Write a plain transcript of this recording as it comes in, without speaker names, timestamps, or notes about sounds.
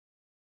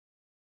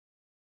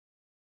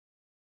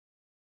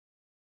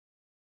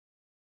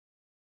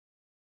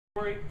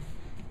He's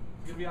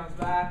gonna be on his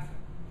back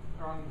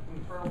or on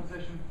in the turtle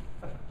position.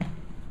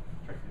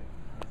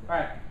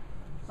 Alright,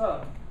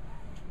 so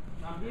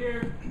I'm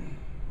here,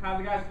 have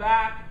the guy's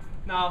back.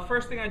 Now,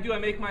 first thing I do, I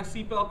make my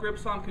seatbelt grip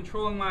so I'm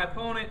controlling my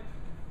opponent.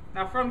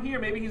 Now from here,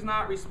 maybe he's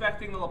not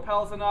respecting the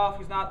lapels enough,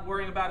 he's not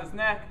worrying about his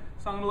neck,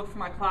 so I'm gonna look for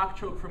my clock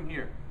choke from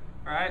here.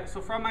 Alright,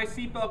 so from my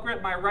seatbelt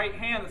grip, my right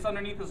hand that's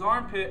underneath his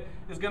armpit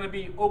is gonna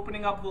be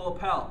opening up the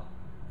lapel,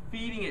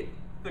 feeding it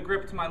the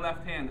grip to my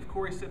left hand. If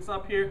Corey sits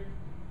up here,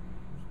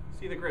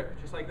 see the grip,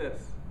 just like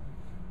this.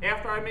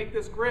 After I make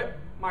this grip,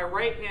 my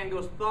right hand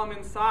goes thumb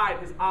inside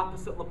his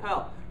opposite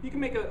lapel. You can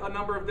make a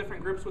number of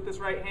different grips with this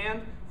right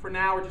hand. For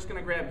now, we're just going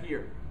to grab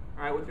here,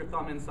 all right, with your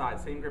thumb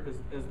inside. Same grip as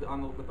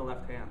with the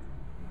left hand.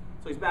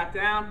 So he's back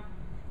down.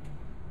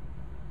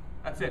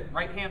 That's it.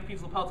 Right hand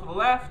feeds lapel to the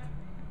left.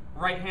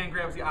 Right hand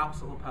grabs the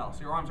opposite lapel. So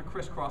your arms are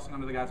crisscrossing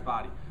under the guy's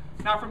body.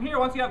 Now from here,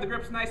 once you have the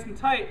grips nice and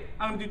tight,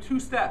 I'm going to do two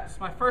steps.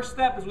 My first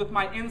step is with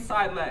my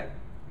inside leg.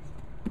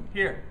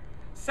 Here.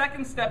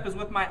 Second step is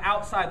with my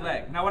outside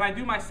leg. Now when I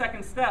do my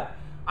second step,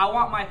 I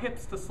want my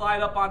hips to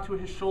slide up onto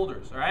his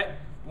shoulders, all right?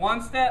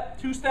 One step,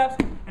 two steps,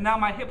 and now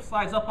my hip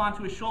slides up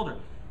onto his shoulder.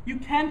 You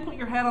can put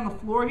your head on the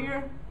floor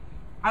here.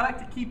 I like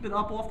to keep it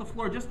up off the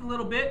floor just a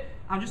little bit.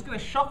 I'm just gonna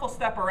shuffle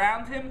step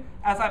around him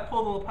as I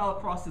pull the lapel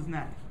across his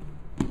neck.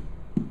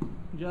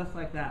 Just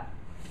like that.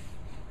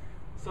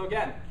 So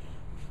again,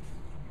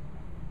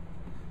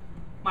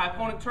 my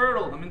opponent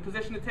turtled. I'm in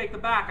position to take the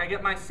back. I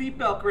get my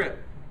seatbelt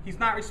grip. He's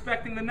not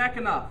respecting the neck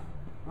enough.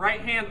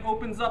 Right hand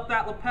opens up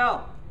that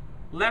lapel.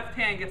 Left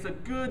hand gets a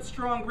good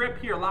strong grip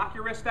here. Lock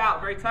your wrist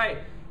out very tight,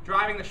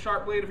 driving the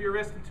sharp blade of your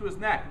wrist into his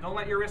neck. Don't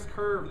let your wrist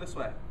curve this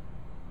way.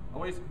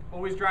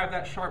 Always drive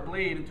that sharp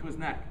blade into his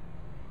neck.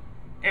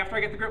 After I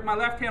get the grip with my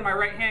left hand, my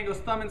right hand goes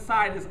thumb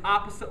inside his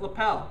opposite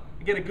lapel.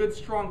 You get a good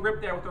strong grip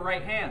there with the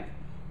right hand.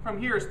 From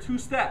here is two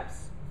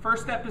steps.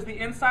 First step is the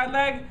inside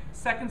leg.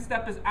 Second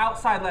step is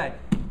outside leg.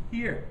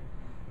 Here.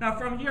 Now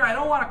from here, I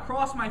don't want to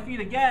cross my feet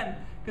again,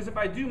 because if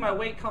I do, my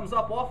weight comes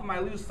up off him, I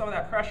lose some of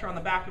that pressure on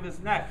the back of his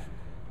neck.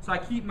 So I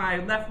keep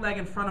my left leg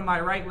in front of my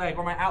right leg,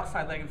 or my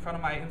outside leg in front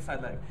of my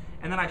inside leg.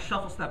 And then I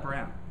shuffle step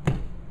around.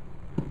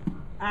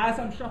 As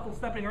I'm shuffle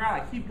stepping around,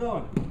 I keep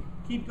going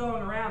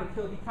around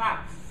until he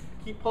taps.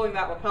 Keep pulling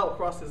that lapel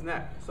across his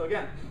neck. So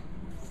again,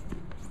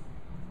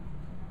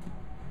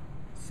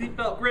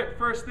 seatbelt grip,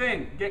 first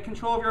thing, get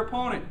control of your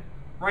opponent.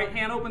 Right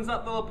hand opens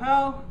up the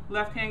lapel,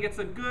 left hand gets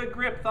a good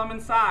grip, thumb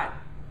inside.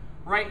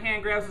 Right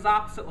hand grabs his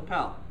opposite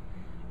lapel.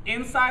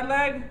 Inside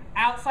leg,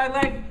 outside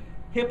leg,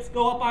 hips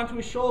go up onto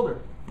his shoulder.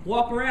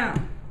 Walk around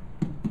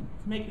to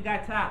make the guy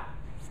tap.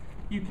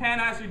 You can,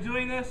 as you're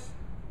doing this,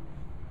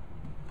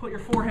 put your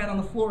forehead on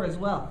the floor as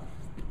well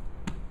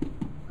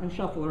and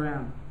shuffle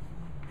around.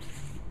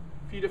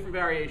 A few different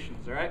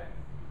variations, all right?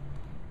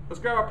 Let's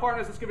grab our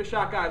partners. Let's give it a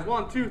shot, guys.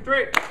 1, 2,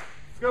 3.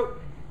 Let's go.